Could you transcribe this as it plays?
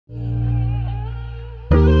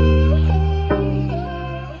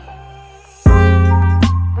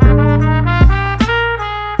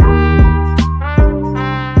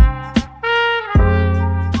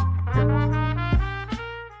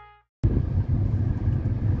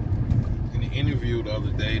interview the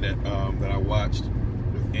other day that I watched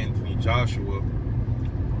with Anthony Joshua.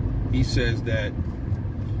 He says that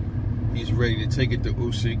he's ready to take it to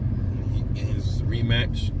Usyk in his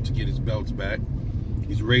rematch to get his belts back.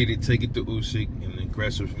 He's ready to take it to Usyk in an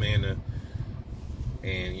aggressive manner,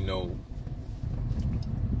 and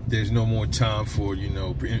there's no more time for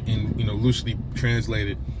loosely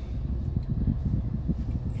translated.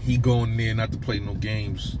 He going there not to play no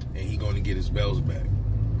games, and he going to get his belts back.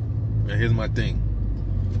 Now here's my thing.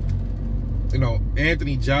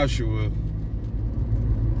 Anthony Joshua,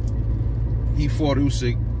 he fought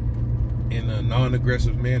Usyk in a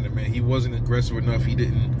non-aggressive manner, man. He wasn't aggressive enough. He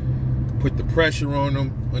didn't put the pressure on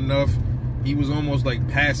him enough. He was almost like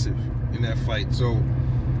passive in that fight. So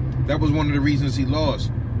that was one of the reasons he lost.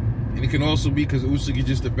 And it can also be because Usyk is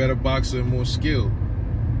just a better boxer and more skilled.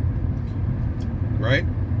 Right?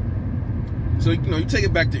 So, you take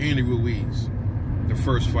it back to Andy Ruiz, the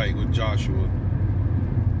first fight with Joshua.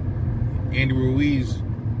 Andy Ruiz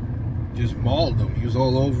just mauled him. He was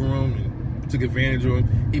all over him and took advantage of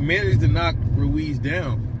him. He managed to knock Ruiz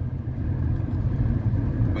down,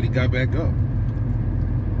 but he got back up.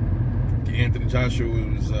 Anthony Joshua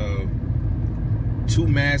was too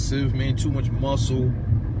massive, man, too much muscle.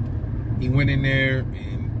 He went in there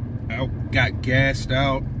and got gassed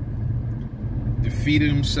out. Defeated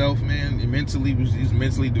himself, man. He was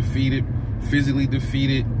mentally defeated, physically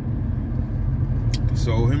defeated.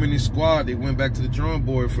 So him and his squad, they went back to the drawing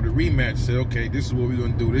board for the rematch. Said, okay, this is what we're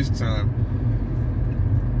gonna do this time.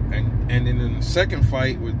 And then in the second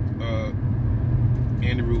fight with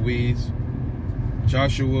Andy Ruiz,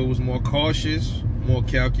 Joshua was more cautious, more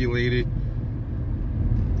calculated.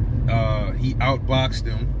 He outboxed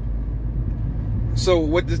him. So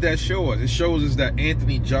what does that show us? It shows us that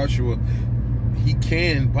Anthony Joshua, he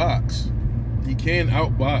can box. He can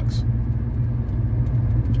outbox.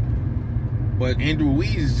 But Andrew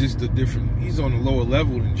Ruiz is just he's on a lower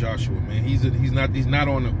level than Joshua, man. He's not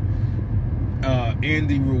on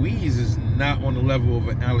Andy Ruiz is not on the level of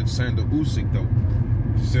an Alexander Usyk, though.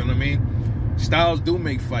 You see what I mean? Styles do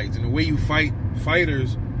make fights, and the way you fight,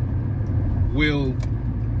 fighters will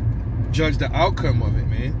judge the outcome of it,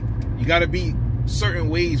 man. You gotta be certain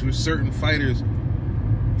ways with certain fighters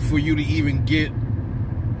for you to even get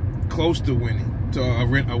close to winning, to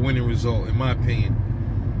a winning result, in my opinion.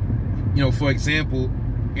 For example,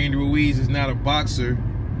 Andrew Ruiz is not a boxer,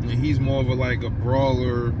 and he's more of a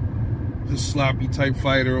brawler, a sloppy type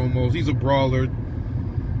fighter almost. He's a brawler.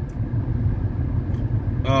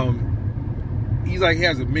 He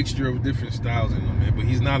has a mixture of different styles in him, man, but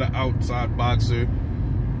he's not an outside boxer.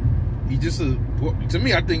 He just to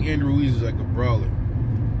me, I think Andrew Ruiz is like a brawler.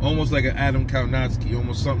 Almost like an Adam Kaunatsky,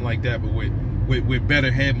 almost something like that, but with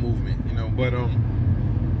better head movement, But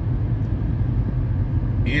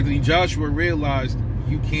Anthony Joshua realized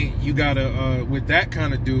you gotta, with that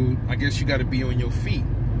kind of dude, I guess you gotta be on your feet.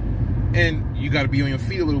 And you gotta be on your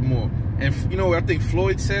feet a little more. And I think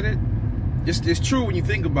Floyd said it. It's true when you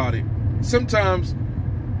think about it. Sometimes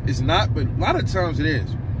it's not, but a lot of times it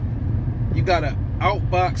is. You gotta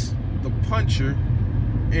outbox the puncher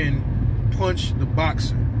and punch the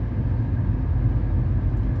boxer.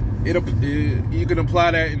 You can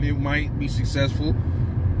apply that and it might be successful.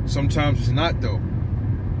 Sometimes it's not, though.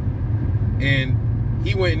 And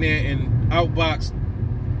he went in there and outboxed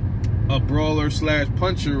a brawler /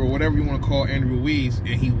 puncher, or whatever you want to call Andrew Ruiz, and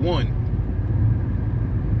he won.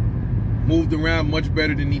 Moved around much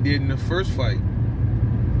better than he did in the first fight.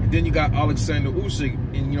 And then you got Alexander Usyk,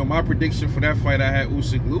 and my prediction for that fight, I had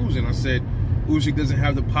Usyk losing. I said Usyk doesn't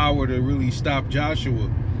have the power to really stop Joshua.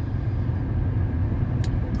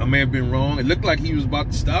 I may have been wrong. It looked like he was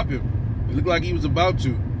about to stop him. It looked like he was about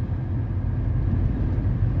to.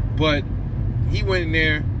 But he went in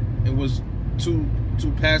there and was too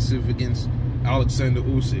passive against Alexander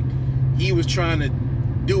Usyk. He was trying to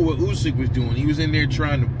do what Usyk was doing. He was in there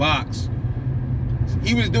trying to box.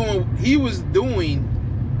 He was doing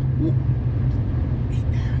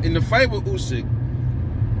in the fight with Usyk,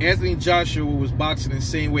 Anthony Joshua was boxing the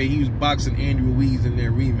same way he was boxing Andrew Ruiz in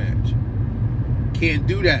their rematch. Can't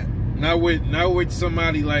do that. Not with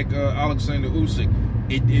somebody like Alexander Usyk.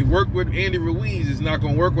 It worked with Andy Ruiz. It's not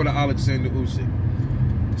going to work with Alexander Usyk.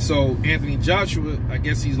 So Anthony Joshua, I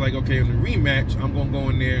guess he's like, okay, in the rematch, I'm going to go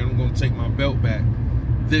in there and I'm going to take my belt back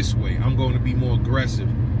this way. I'm going to be more aggressive.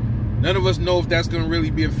 None of us know if that's going to really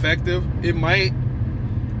be effective. It might.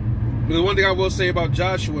 But the one thing I will say about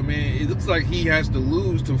Joshua, man, it looks like he has to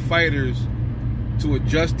lose to fighters to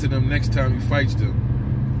adjust to them next time he fights them.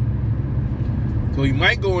 So he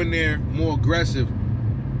might go in there more aggressive.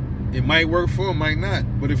 It might work for him, might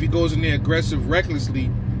not. But if he goes in there aggressive, recklessly,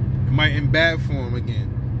 might end bad for him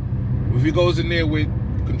again. If he goes in there with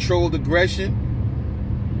controlled aggression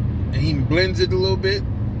and he blends it a little bit,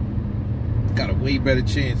 he's got a way better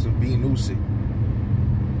chance of being Usyk.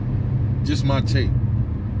 Just my take.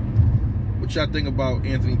 What y'all think about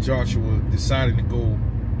Anthony Joshua deciding to go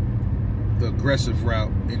the aggressive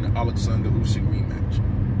route in the Alexander Usyk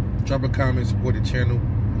rematch? Drop a comment, support the channel.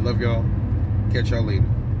 I love y'all. Catch y'all later.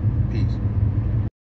 Peace.